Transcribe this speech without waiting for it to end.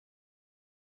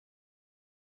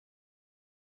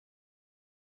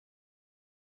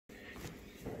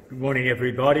Good morning,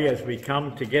 everybody. As we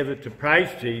come together to praise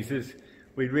Jesus,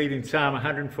 we read in Psalm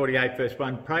 148 verse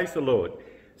 1, "Praise the Lord.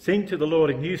 Sing to the Lord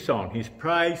a new song. His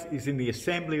praise is in the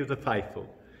assembly of the faithful."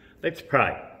 Let's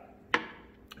pray.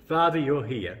 Father, you're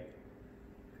here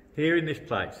in this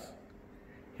place,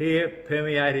 here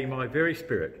permeating my very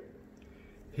spirit,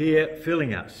 here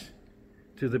filling us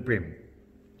to the brim,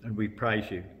 and we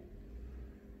praise you.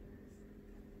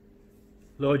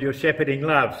 Lord, your shepherding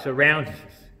love surrounds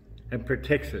us and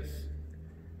protects us,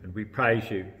 and we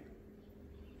praise you.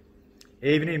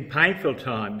 Even in painful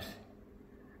times,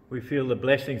 we feel the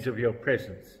blessings of your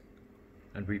presence,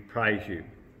 and we praise you.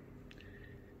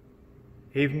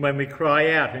 Even when we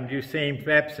cry out and you seem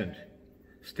absent,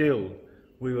 still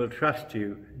we will trust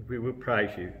you and we will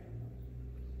praise you.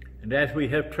 And as we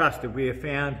have trusted, we have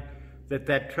found that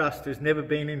that trust has never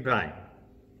been in vain.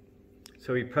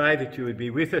 So we pray that you would be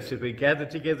with us as we gather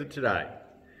together today.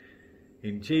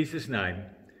 In Jesus' name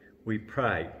we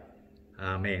pray.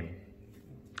 Amen.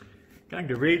 I'm going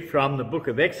to read from the book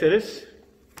of Exodus,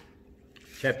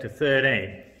 chapter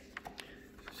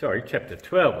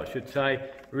 12, I should say,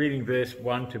 reading verse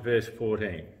 1 to verse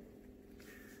 14.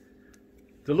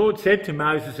 The Lord said to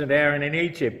Moses and Aaron in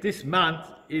Egypt, "This month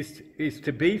is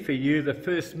to be for you the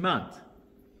first month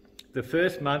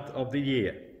of the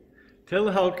year. Tell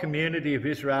the whole community of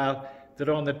Israel that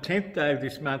on the 10th day of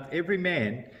this month, every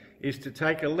man is to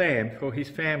take a lamb for his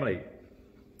family,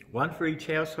 one for each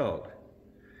household.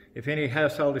 If any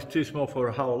household is too small for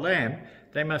a whole lamb,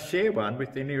 they must share one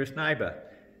with their nearest neighbour,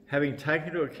 having taken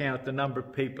into account the number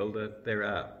of people that there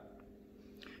are.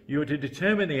 You are to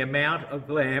determine the amount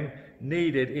of lamb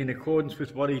needed in accordance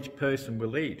with what each person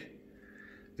will eat.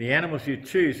 The animals you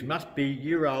choose must be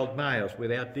year-old males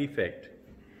without defect.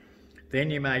 Then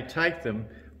you may take them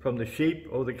from the sheep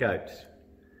or the goats.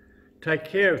 Take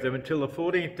care of them until the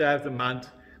 14th day of the month,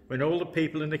 when all the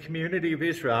people in the community of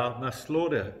Israel must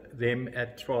slaughter them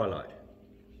at twilight.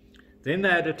 Then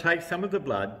they are to take some of the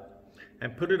blood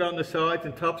and put it on the sides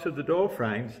and tops of the door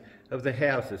frames of the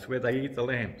houses where they eat the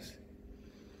lambs.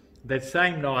 That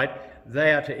same night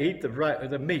they are to eat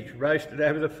the meat roasted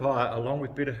over the fire along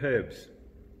with bitter herbs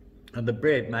and the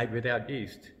bread made without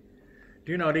yeast.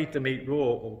 Do not eat the meat raw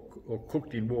or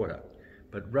cooked in water,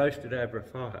 but roasted over a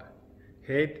fire,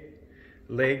 head,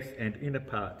 legs and inner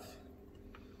parts.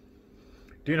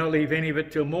 Do not leave any of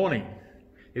it till morning.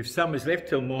 If some is left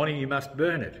till morning, you must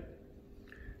burn it.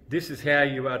 This is how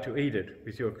you are to eat it,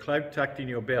 with your cloak tucked in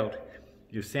your belt,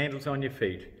 your sandals on your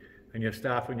feet, and your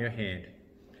staff in your hand.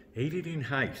 Eat it in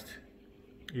haste.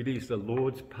 It is the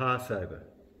Lord's Passover.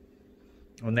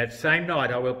 On that same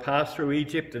night I will pass through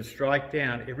Egypt and strike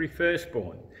down every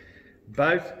firstborn,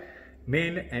 both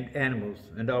men and animals,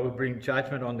 and I will bring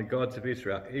judgment on the gods of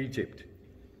Egypt.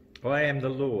 I am the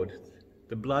Lord.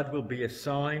 The blood will be a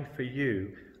sign for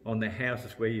you on the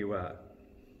houses where you are.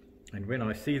 And when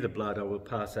I see the blood, I will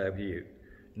pass over you.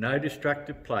 No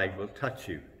destructive plague will touch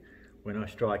you when I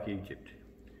strike Egypt.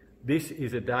 This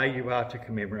is a day you are to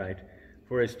commemorate,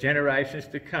 for as generations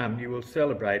to come you will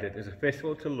celebrate it as a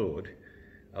festival to the Lord,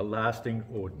 a lasting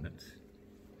ordinance."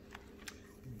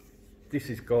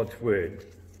 This is God's word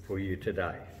for you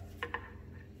today.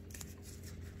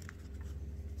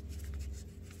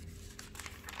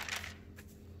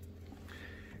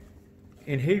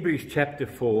 In Hebrews chapter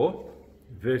 4,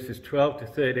 verses 12 to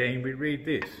 13, we read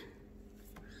this: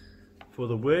 "For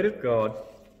the word of God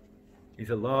is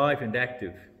alive and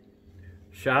active,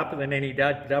 sharper than any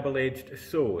double-edged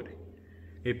sword.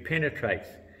 It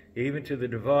penetrates even to the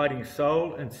dividing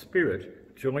soul and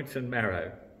spirit, joints and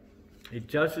marrow. It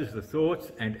judges the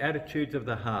thoughts and attitudes of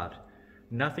the heart.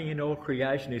 Nothing in all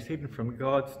creation is hidden from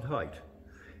God's sight.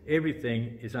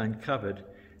 Everything is uncovered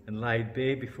and laid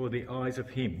bare before the eyes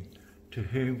of him to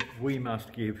whom we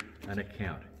must give an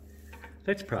account."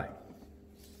 Let's pray.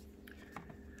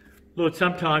 Lord,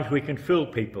 sometimes we can fool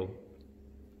people.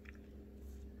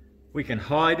 We can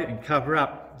hide and cover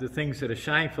up the things that are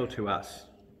shameful to us,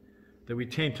 that we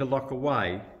tend to lock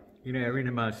away in our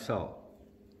innermost soul.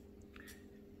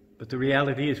 But the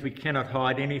reality is we cannot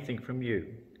hide anything from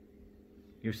you.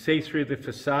 You see through the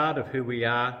facade of who we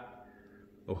are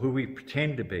or who we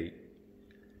pretend to be,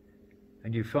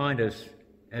 and you find us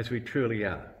as we truly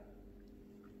are.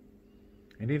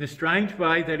 And in a strange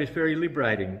way, that is very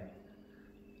liberating,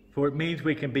 for it means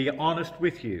we can be honest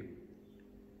with you.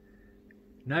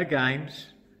 No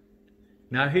games,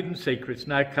 no hidden secrets,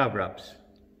 no cover-ups,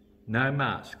 no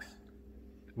masks.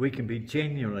 We can be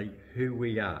genuinely who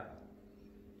we are.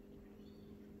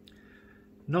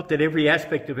 Not that every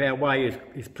aspect of our way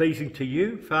is pleasing to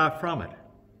you, far from it.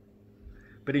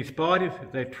 But in spite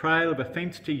of their trail of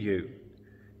offence to you,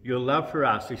 your love for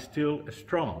us is still as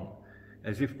strong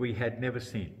as if we had never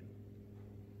sinned.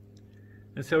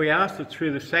 And so we ask that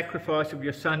through the sacrifice of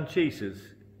your Son Jesus,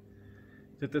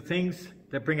 that the things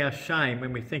that bring us shame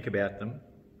when we think about them,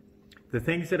 the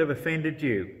things that have offended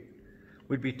you,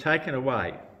 would be taken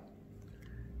away.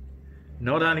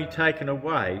 Not only taken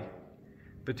away,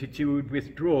 but that you would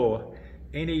withdraw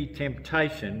any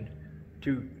temptation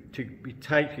to be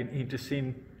taken into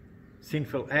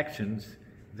sinful actions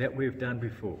that we've done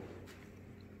before.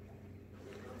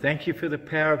 Thank you for the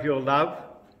power of your love.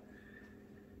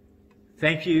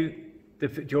 Thank you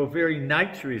that your very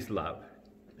nature is love,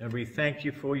 and we thank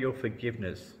you for your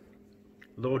forgiveness.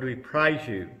 Lord, we praise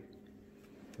you.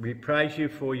 We praise you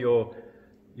for your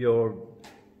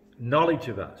knowledge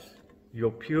of us,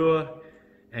 your pure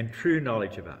and true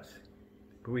knowledge of us.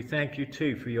 But we thank you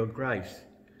too for your grace,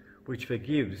 which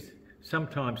forgives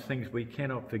sometimes things we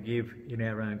cannot forgive in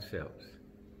our own selves.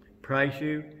 Praise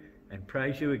you and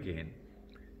praise you again.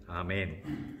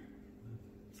 Amen.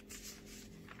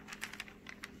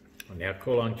 I'll now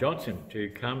call on Johnson to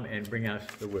come and bring us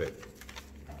the word.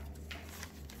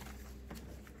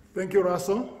 Thank you,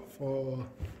 Russell, for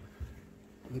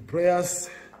the prayers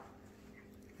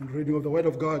and reading of the Word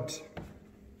of God.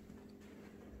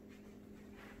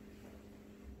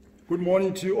 Good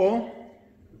morning to you all.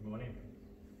 Good morning.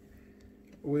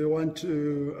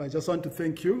 I just want to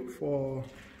thank you for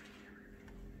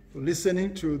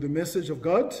listening to the message of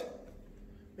God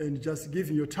and just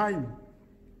giving your time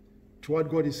to what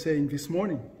God is saying this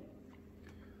morning.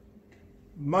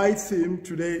 My theme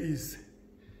today is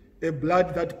a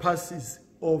blood that passes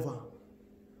over.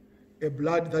 A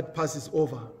blood that passes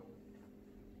over.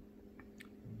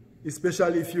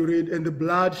 Especially if you read, and the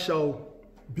blood shall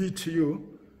be to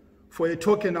you for a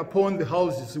token upon the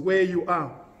houses where you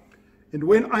are. And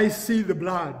when I see the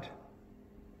blood,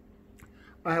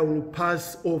 I will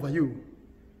pass over you.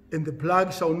 And the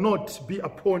blood shall not be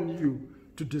upon you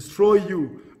to destroy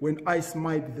you when I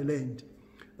smite the land.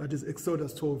 That is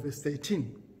Exodus 12, verse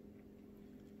 18.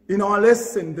 In our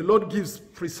lesson, the Lord gives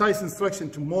precise instruction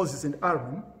to Moses and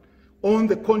Aaron on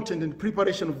the content and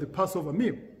preparation of the Passover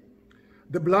meal.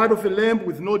 The blood of a lamb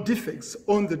with no defects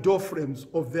on the door frames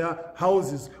of their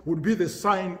houses would be the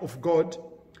sign of God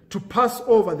to pass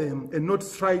over them and not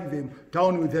strike them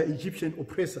down with their Egyptian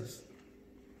oppressors.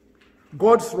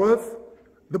 God's wrath,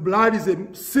 the blood is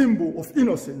a symbol of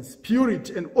innocence,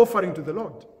 purity, and offering to the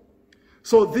Lord.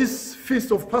 So this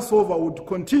feast of Passover would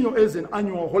continue as an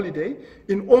annual holiday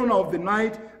in honor of the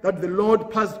night that the Lord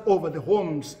passed over the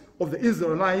homes of the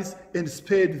Israelites and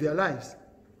spared their lives.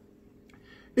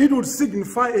 It would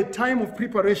signify a time of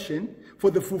preparation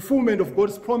for the fulfillment of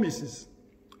God's promises.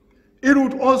 It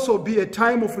would also be a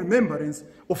time of remembrance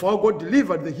of how God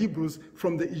delivered the Hebrews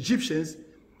from the Egyptians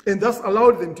and thus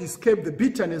allowed them to escape the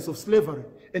bitterness of slavery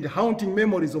and haunting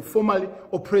memories of formerly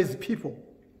oppressed people.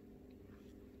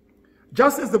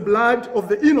 Just as the blood of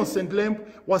the innocent lamb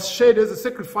was shed as a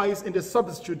sacrifice and a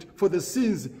substitute for the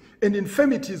sins and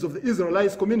infirmities of the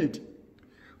Israelite community,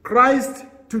 Christ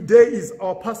today is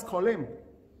our Paschal Lamb,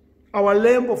 our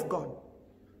Lamb of God,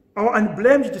 our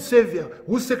unblemished Savior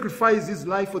who sacrificed his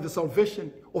life for the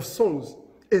salvation of souls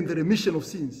and the remission of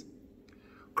sins.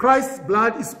 Christ's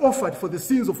blood is offered for the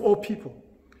sins of all people.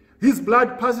 His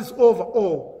blood passes over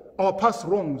all our past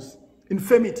wrongs,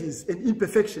 infirmities, and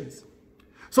imperfections.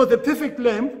 So the perfect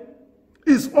lamb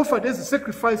is offered as a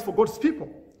sacrifice for God's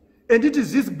people. And it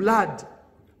is his blood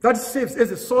that serves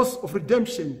as a source of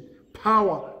redemption,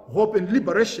 power, hope, and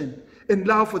liberation, and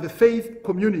love for the faith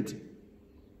community.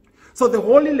 So the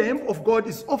Holy Lamb of God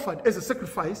is offered as a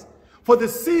sacrifice for the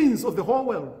sins of the whole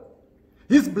world.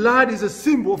 His blood is a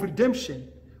symbol of redemption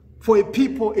for a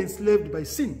people enslaved by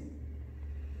sin.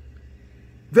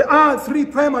 There are three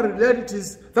primary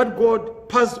realities that God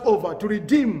passed over to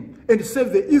redeem and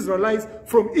save the Israelites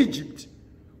from Egypt,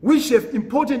 which have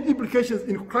important implications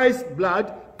in Christ's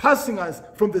blood passing us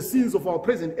from the sins of our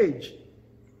present age.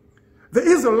 The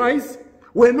Israelites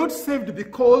were not saved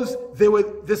because they were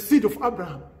the seed of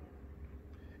Abraham.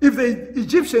 If the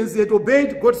Egyptians had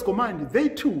obeyed God's command, they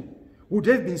too would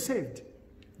have been saved.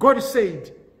 God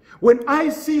said, "When I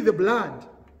see the blood,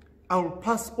 I will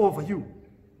pass over you."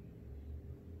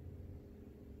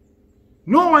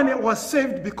 No one was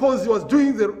saved because he was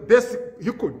doing the best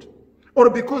he could, or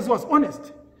because he was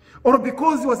honest, or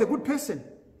because he was a good person.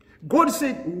 God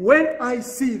said, "When I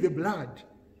see the blood,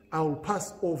 I will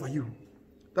pass over you."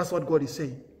 That's what God is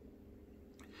saying.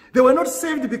 They were not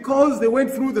saved because they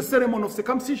went through the ceremony of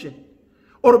circumcision,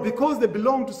 or because they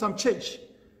belonged to some church.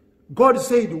 God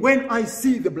said, "When I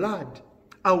see the blood,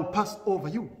 I will pass over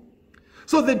you."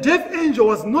 So the death angel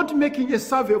was not making a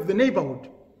survey of the neighborhood.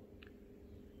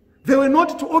 They were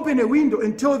not to open a window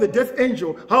and tell the death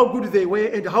angel how good they were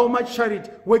and how much charity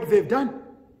work they've done.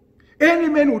 Any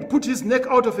man would put his neck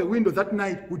out of a window that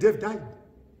night would have died.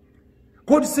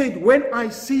 God said, when I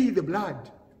see the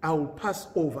blood, I will pass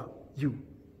over you.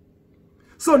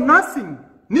 So nothing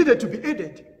needed to be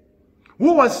added.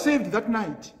 Who was saved that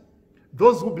night?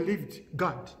 Those who believed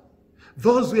God.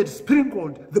 Those who had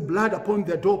sprinkled the blood upon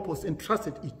their doorposts and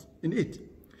trusted in it.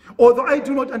 Although I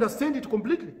do not understand it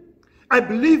completely, I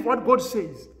believe what God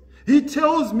says. He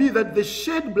tells me that the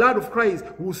shed blood of Christ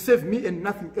will save me and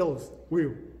nothing else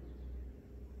will.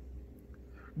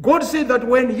 God said that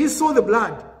when he saw the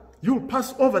blood, you'll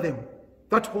pass over them,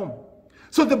 that home.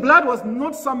 So the blood was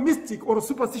not some mystic or a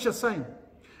superstitious sign.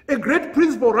 A great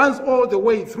principle runs all the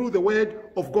way through the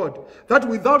word of God, that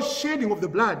without shedding of the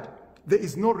blood, there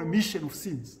is no remission of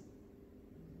sins.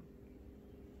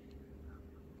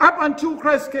 Up until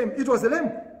Christ came, it was a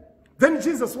lamb. Then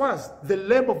Jesus was the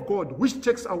Lamb of God, which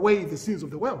takes away the sins of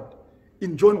the world.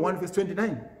 In John 1 verse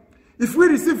 29. If we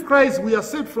receive Christ, we are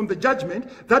saved from the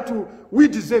judgment that we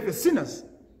deserve as sinners.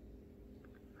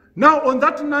 Now, on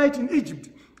that night in Egypt,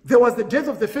 there was the death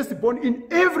of the firstborn in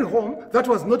every home that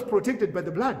was not protected by the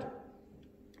blood.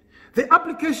 The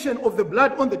application of the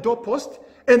blood on the doorpost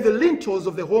and the lintels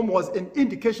of the home was an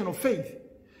indication of faith.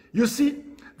 You see,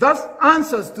 that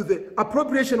answers to the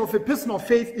appropriation of a personal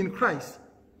faith in Christ.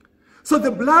 So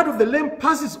the blood of the Lamb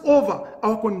passes over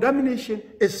our condemnation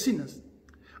as sinners,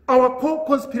 our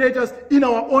co-conspirators in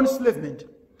our own enslavement.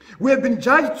 We have been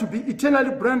judged to be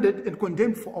eternally branded and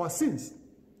condemned for our sins.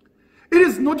 It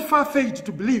is not far-fetched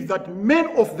to believe that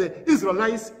men of the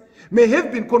Israelites may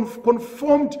have been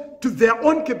conformed to their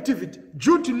own captivity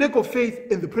due to lack of faith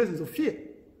and the presence of fear.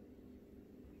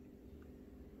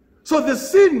 So the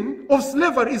sin of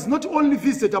slavery is not only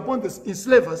visited upon the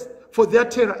enslavers for their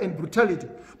terror and brutality,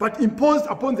 but imposed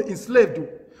upon the enslaved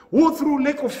who through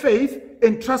lack of faith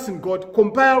and trust in God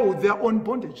compile with their own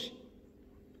bondage.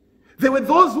 There were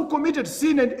those who committed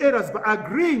sin and errors by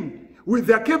agreeing with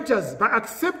their captors, by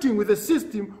accepting with the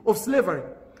system of slavery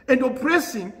and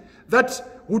oppressing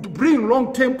that would bring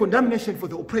long-term condemnation for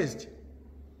the oppressed.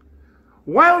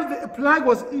 While the plague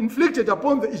was inflicted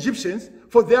upon the Egyptians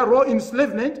for their raw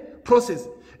enslavement process,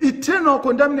 eternal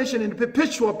condemnation and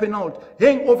perpetual penalty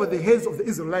hang over the heads of the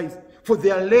Israelites for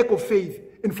their lack of faith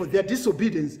and for their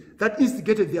disobedience that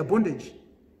instigated their bondage.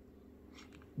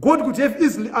 God could have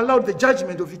easily allowed the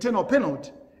judgment of eternal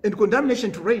penalty and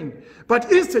condemnation to reign,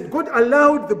 but instead God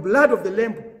allowed the blood of the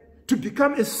Lamb to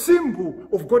become a symbol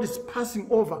of God's passing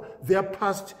over their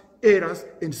past errors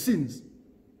and sins.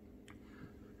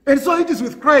 And so it is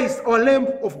with Christ, our Lamb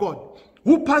of God,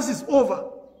 who passes over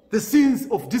the sins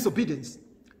of disobedience,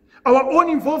 our own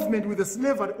involvement with the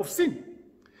slavery of sin.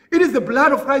 It is the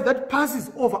blood of Christ that passes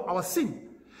over our sin,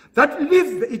 that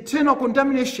leaves the eternal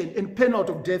condemnation and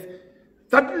penalty of death,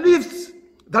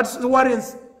 that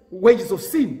warrants wages of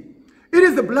sin. It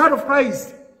is the blood of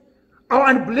Christ, our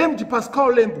unblemished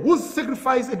Paschal Lamb, whose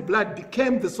sacrifice and blood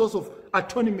became the source of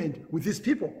atonement with his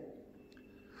people.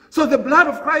 So the blood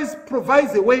of Christ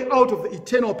provides a way out of the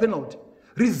eternal penalty,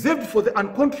 reserved for the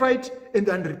uncontrite and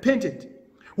the unrepentant,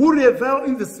 who revel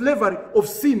in the slavery of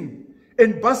sin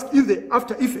and bask in the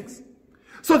after effects.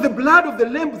 So the blood of the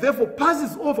Lamb therefore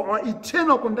passes over our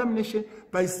eternal condemnation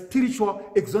by spiritual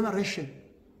exoneration.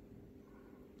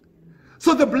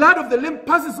 So the blood of the Lamb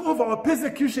passes over our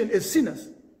persecution as sinners.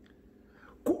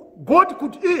 God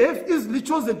could have easily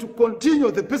chosen to continue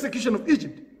the persecution of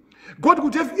Egypt. God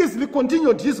could have easily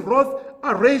continued his wrath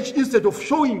and rage instead of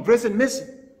showing grace and mercy.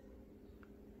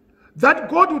 That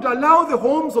God would allow the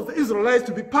homes of the Israelites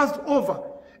to be passed over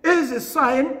as a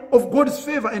sign of God's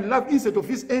favor and love instead of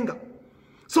his anger.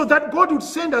 So that God would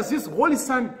send us his Holy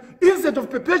Son instead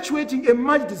of perpetuating a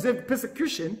much deserved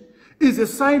persecution is a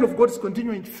sign of God's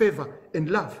continuing favor and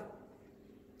love.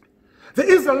 The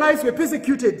Israelites were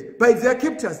persecuted by their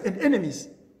captors and enemies.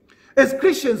 As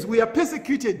Christians, we are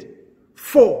persecuted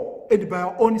for and by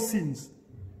our own sins.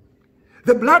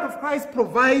 The blood of Christ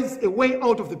provides a way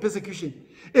out of the persecution,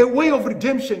 a way of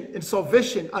redemption and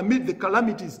salvation amid the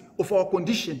calamities of our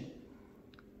condition.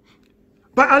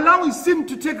 By allowing sin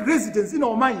to take residence in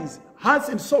our minds, hearts,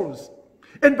 and souls,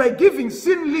 and by giving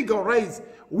sin legal rights,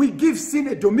 we give sin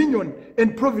a dominion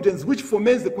and providence which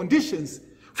foments the conditions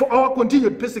for our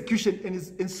continued persecution and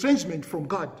estrangement from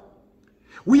God.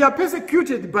 We are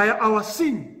persecuted by our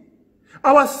sin.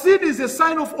 Our sin is a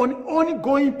sign of an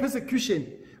ongoing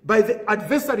persecution by the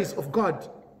adversaries of God.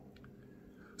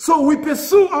 So we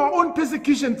pursue our own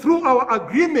persecution through our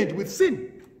agreement with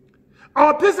sin.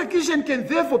 Our persecution can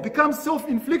therefore become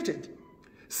self-inflicted,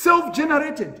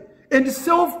 self-generated, and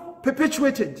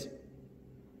self-perpetuated.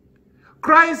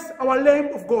 Christ, our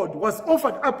Lamb of God, was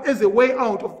offered up as a way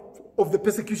out of the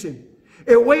persecution,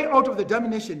 a way out of the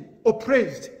domination,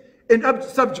 oppressed, and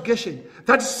subjugation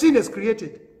that sin has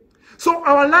created. So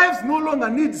our lives no longer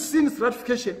need sin's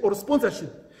ratification or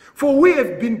sponsorship, for we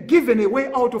have been given a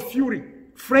way out of fury,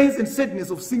 frenzy, and sadness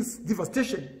of sin's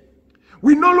devastation.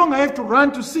 We no longer have to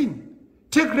run to sin,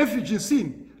 take refuge in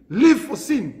sin, live for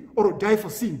sin, or die for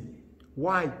sin.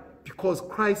 Why? Because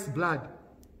Christ's blood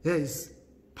has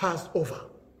passed over.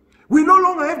 We no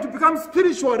longer have to become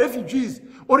spiritual refugees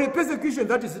or a persecution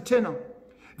that is eternal.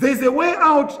 There is a way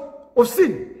out of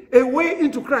sin, a way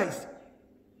into Christ.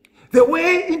 The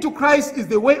way into Christ is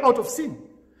the way out of sin.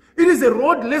 It is a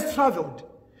road less traveled,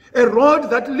 a road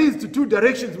that leads to two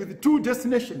directions with two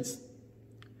destinations.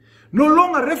 No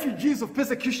longer refugees of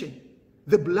persecution.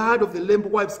 The blood of the Lamb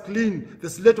wipes clean the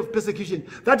slate of persecution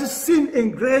that sin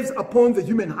engraves upon the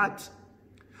human heart.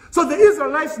 So the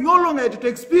Israelites no longer had to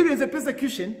experience a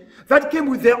persecution that came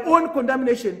with their own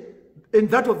condemnation and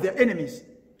that of their enemies.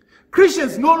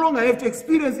 Christians no longer have to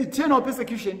experience eternal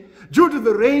persecution due to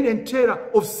the reign and terror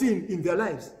of sin in their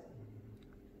lives.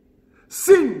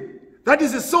 Sin that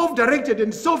is self-directed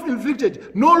and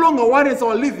self-inflicted no longer warrants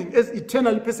our living as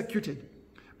eternally persecuted,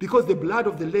 because the blood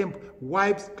of the Lamb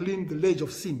wipes clean the ledge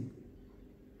of sin.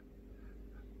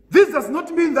 This does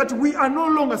not mean that we are no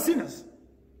longer sinners.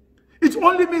 It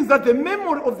only means that the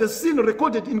memory of the sin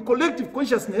recorded in collective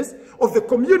consciousness of the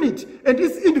community and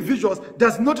its individuals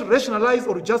does not rationalize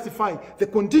or justify the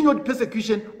continued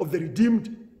persecution of the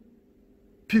redeemed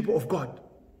people of God.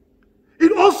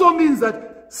 It also means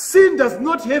that sin does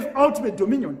not have ultimate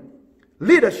dominion,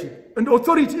 leadership, and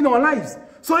authority in our lives,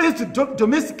 so as to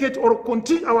domesticate or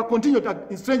our continued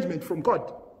estrangement from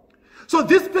God. So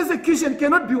this persecution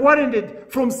cannot be warranted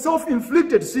from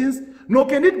self-inflicted sins, nor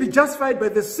can it be justified by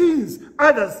the sins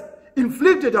others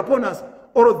inflicted upon us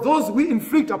or those we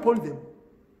inflict upon them.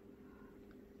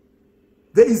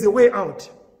 There is a way out.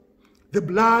 The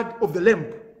blood of the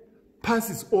Lamb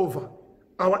passes over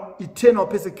our eternal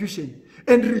persecution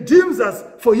and redeems us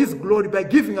for his glory by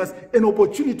giving us an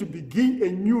opportunity to begin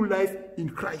a new life in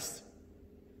Christ.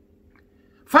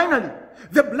 Finally,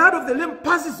 the blood of the Lamb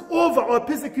passes over our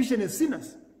persecution as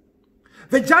sinners.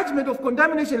 The judgment of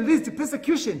condemnation leads to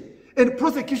persecution and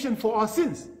prosecution for our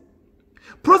sins.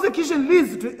 Prosecution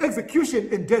leads to execution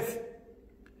and death.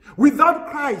 Without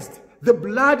Christ, the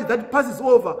blood that passes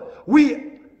over,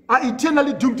 we are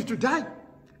eternally doomed to die,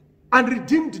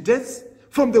 unredeemed deaths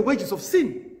from the wages of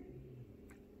sin.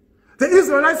 The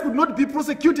Israelites could not be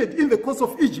prosecuted in the coast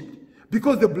of Egypt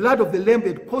because the blood of the Lamb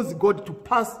had caused God to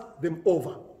pass them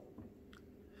over.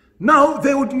 Now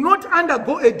they would not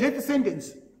undergo a death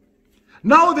sentence.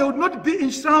 Now they would not be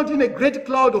enshrouded in a great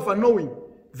cloud of unknowing.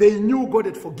 They knew God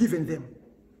had forgiven them.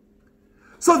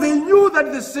 So they knew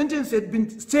that the sentence had been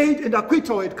stayed and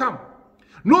acquittal had come.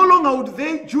 No longer would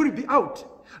the jury be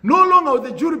out. No longer would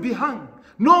the jury be hung.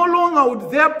 No longer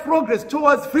would their progress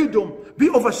towards freedom be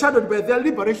overshadowed by their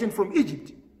liberation from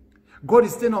Egypt.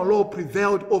 God's eternal law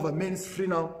prevailed over man's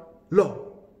final law.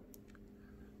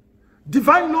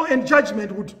 Divine law and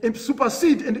judgment would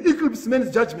supersede and eclipse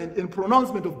man's judgment and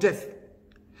pronouncement of death.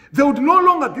 They would no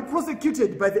longer be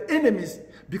prosecuted by the enemies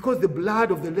because the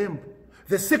blood of the Lamb,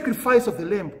 the sacrifice of the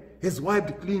Lamb, has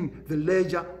wiped clean the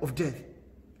ledger of death.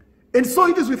 And so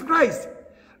it is with Christ.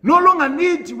 No longer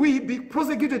need we be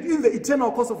prosecuted in the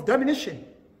eternal course of damnation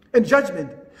and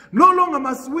judgment. No longer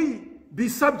must we be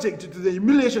subject to the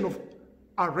humiliation of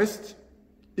arrest,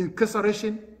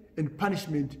 incarceration, and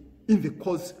punishment in the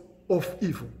cause of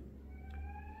evil.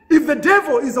 If the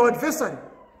devil is our adversary,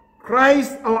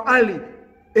 Christ our ally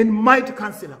and mighty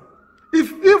counselor.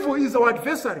 If evil is our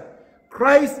adversary,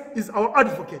 Christ is our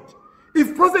advocate.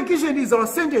 If persecution is our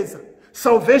sentencer,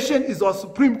 salvation is our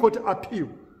Supreme Court appeal.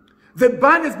 The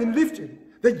ban has been lifted.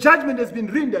 The judgment has been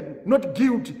rendered not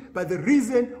guilty by the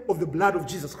reason of the blood of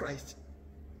Jesus Christ.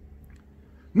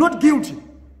 Not guilty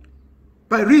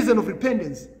by reason of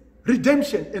repentance,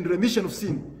 redemption, and remission of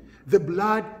sin. The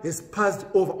blood has passed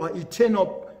over our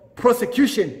eternal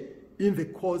prosecution in the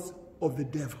cause of the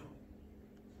devil.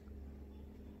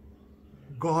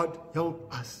 God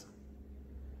help us.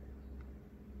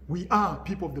 We are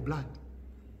people of the blood,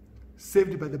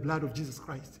 saved by the blood of Jesus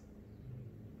Christ.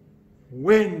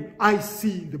 When I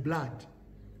see the blood,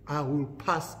 I will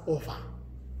pass over.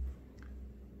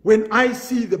 When I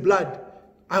see the blood,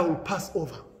 I will pass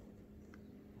over.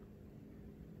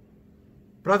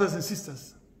 Brothers and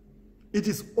sisters, it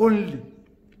is only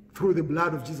through the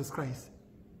blood of Jesus Christ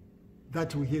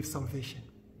that we have salvation.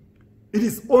 It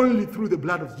is only through the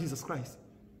blood of Jesus Christ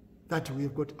that we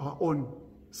have got our own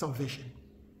salvation.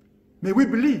 May we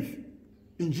believe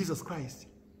in Jesus Christ,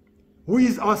 who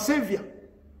is our Savior,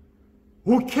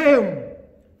 who came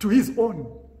to his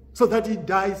own so that he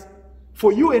dies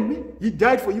for you and me. He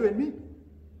died for you and me.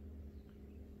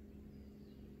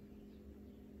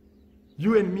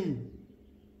 You and me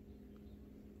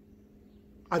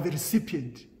are the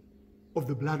recipient of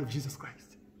the blood of Jesus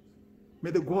Christ.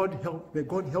 May God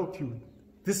help you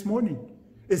this morning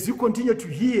as you continue to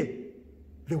hear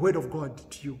the word of God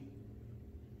to you.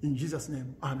 In Jesus'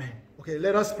 name, amen. Okay,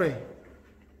 let us pray.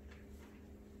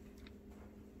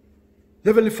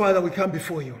 Heavenly Father, we come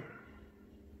before you.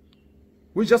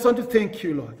 We just want to thank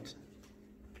you, Lord.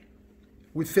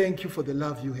 We thank you for the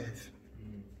love you have.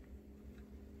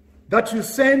 That you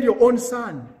send your own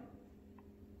Son,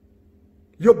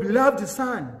 your beloved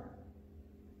Son,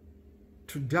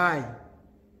 to die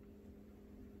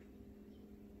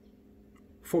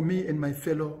for me and my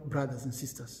fellow brothers and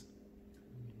sisters.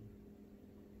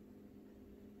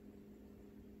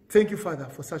 Thank you, Father,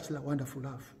 for such a wonderful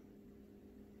love.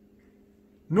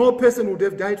 No person would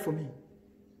have died for me.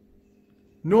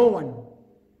 No one,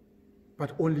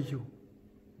 but only you.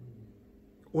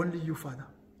 Only you, Father.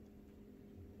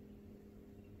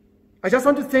 I just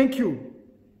want to thank you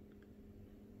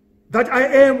that I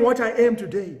am what I am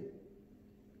today.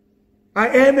 I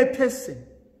am a person,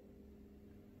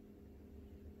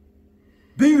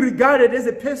 being regarded as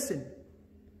a person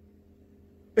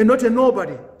and not a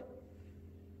nobody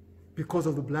because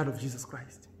of the blood of Jesus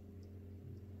Christ.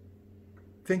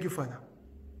 Thank you, Father.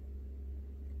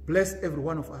 Bless every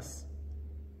one of us.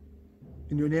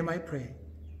 In your name I pray.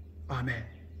 Amen.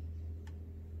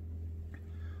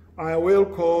 I will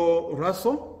call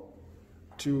Russell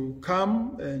to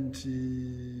come and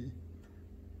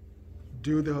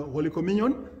do the Holy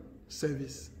Communion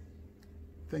service.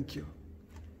 Thank you.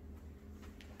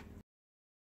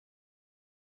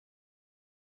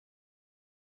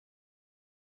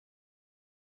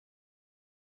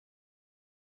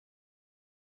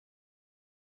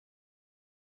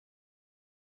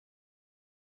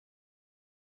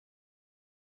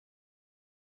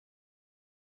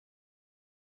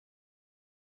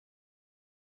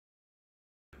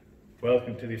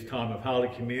 Welcome to this time of Holy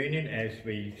Communion as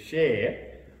we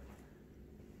share,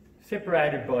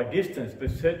 separated by distance,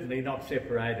 but certainly not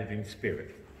separated in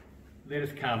spirit. Let us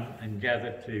come and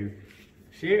gather to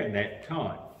share in that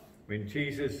time when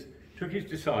Jesus took his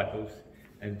disciples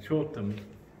and taught them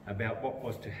about what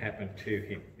was to happen to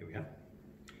him. Here we are.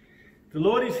 The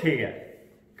Lord is here.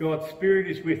 God's Spirit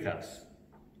is with us.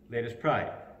 Let us pray.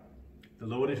 The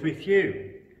Lord is with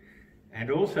you and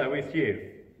also with you.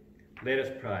 Let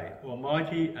us pray.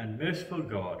 Almighty and merciful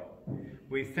God,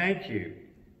 we thank you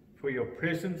for your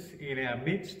presence in our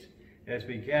midst as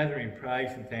we gather in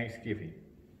praise and thanksgiving.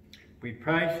 We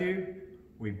praise you,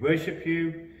 we worship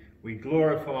you, we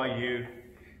glorify you,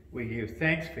 we give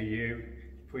thanks for you,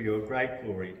 for your great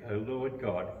glory, O Lord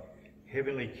God,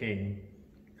 Heavenly King,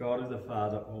 God of the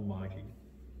Father Almighty.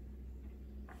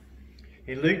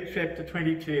 In Luke chapter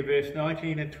 22, verse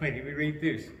 19 and 20, we read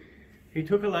this. He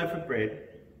took a loaf of bread,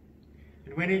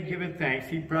 and when he had given thanks,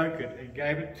 he broke it and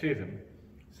gave it to them,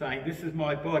 saying, "This is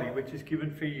my body, which is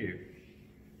given for you.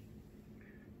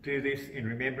 Do this in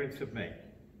remembrance of me."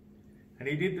 And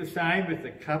he did the same with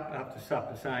the cup after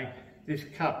supper, saying, "This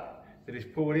cup that is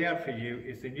poured out for you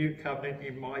is the new covenant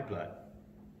in my blood."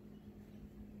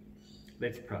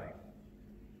 Let's pray.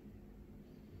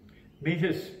 Meet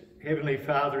us, Heavenly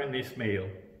Father, in this meal,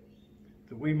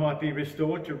 that we might be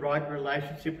restored to right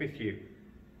relationship with you.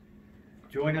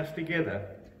 Join us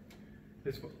together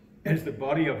as the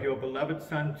body of your beloved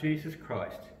Son, Jesus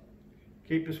Christ.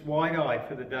 Keep us wide-eyed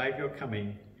for the day of your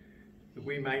coming, that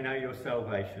we may know your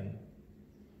salvation.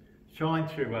 Shine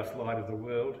through us, light of the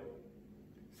world.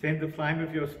 Send the flame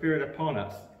of your Spirit upon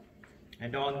us,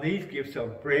 and on these gifts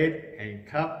of bread and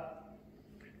cup,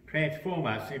 transform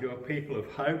us into a people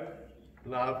of hope,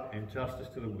 love and justice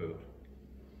to the world.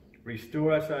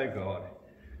 Restore us, O God.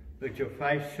 Let your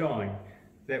face shine,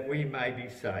 that we may be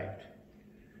saved.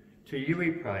 To you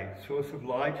we pray, source of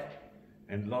light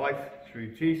and life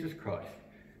through Jesus Christ,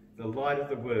 the light of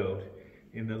the world,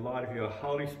 in the light of your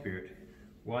Holy Spirit,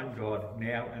 one God,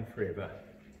 now and forever.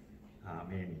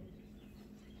 Amen.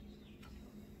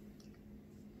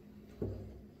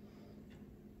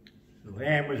 The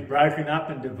lamb was broken up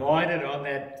and divided on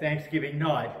that Thanksgiving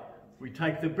night. We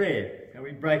take the bread and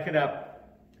we break it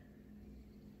up.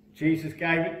 Jesus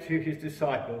gave it to his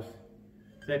disciples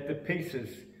that the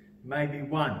pieces may be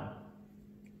one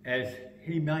as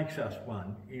he makes us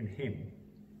one in him.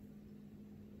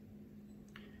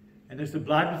 And as the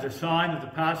blood was a sign of the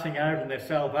passing over and the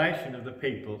salvation of the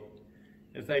people,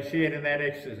 as they shared in that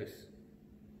Exodus,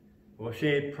 or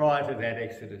shared prior to that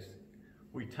exodus,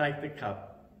 we take the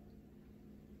cup.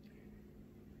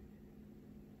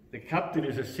 The cup that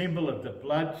is a symbol of the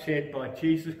blood shed by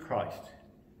Jesus Christ,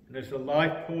 and as the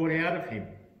life poured out of him,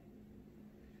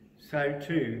 so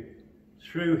too,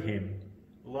 through him,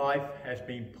 life has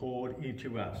been poured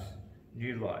into us,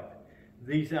 new life.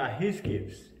 These are his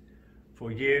gifts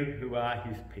for you who are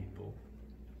his people.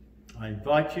 I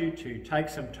invite you to take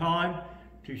some time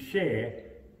to share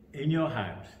in your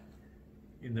homes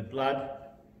in the blood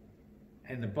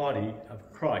and the body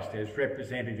of Christ as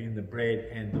represented in the bread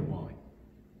and the wine.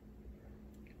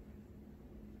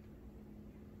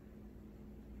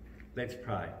 Let's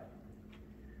pray.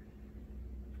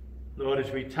 Lord,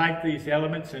 as we take these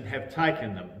elements and have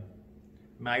taken them,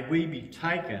 may we be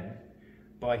taken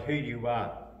by who you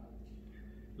are.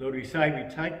 Lord, we say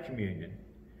we take communion.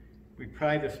 We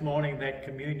pray this morning that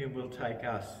communion will take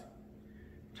us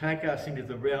into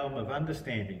the realm of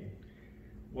understanding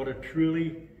what a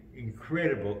truly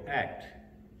incredible act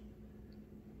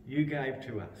you gave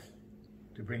to us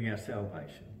to bring our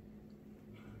salvation.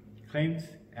 Cleanse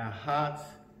our hearts.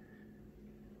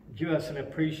 Give us an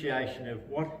appreciation of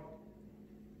what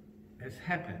has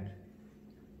happened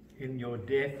in your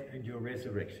death and your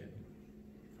resurrection.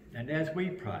 And as we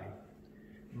pray,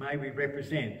 may we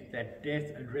represent that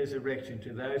death and resurrection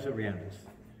to those around us,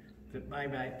 that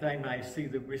they may see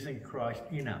the risen Christ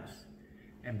in us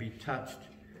and be touched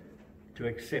to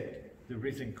accept the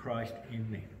risen Christ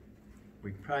in them.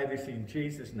 We pray this in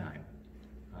Jesus' name.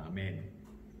 Amen.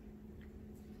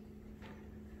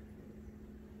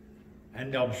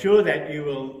 And I'm sure that you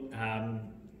will I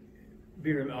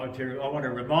want to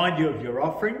remind you of your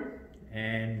offering,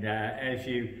 and as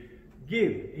you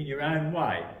give in your own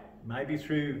way, maybe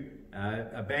through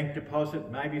a bank deposit,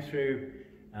 maybe through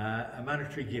a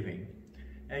monetary giving,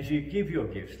 as you give your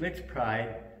gifts, let's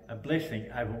pray a blessing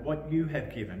over what you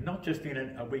have given, not just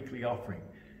in a weekly offering,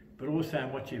 but also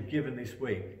in what you've given this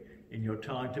week in your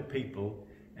time to people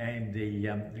and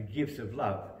the gifts of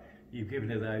love you've given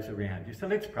to those around you. So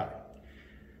let's pray.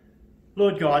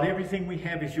 Lord God, everything we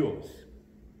have is yours.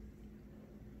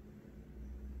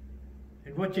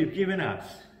 And what you've given us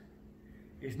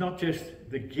is not just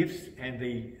the gifts and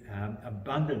the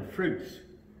abundant fruits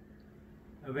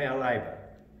of our labour,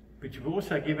 but you've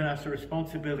also given us a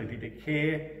responsibility to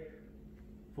care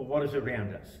for what is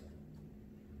around us.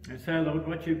 And so, Lord,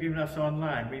 what you've given us on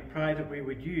loan, we pray that we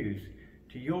would use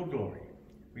to your glory.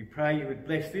 We pray you would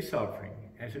bless this offering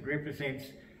as it represents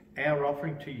our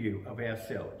offering to you of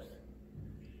ourselves.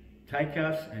 Take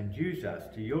us and use us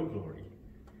to your glory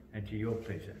and to your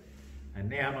pleasure. And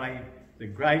now may the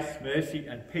grace, mercy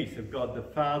and peace of God the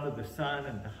Father, the Son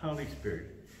and the Holy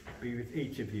Spirit be with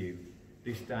each of you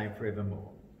this day and forevermore.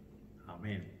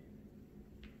 Amen.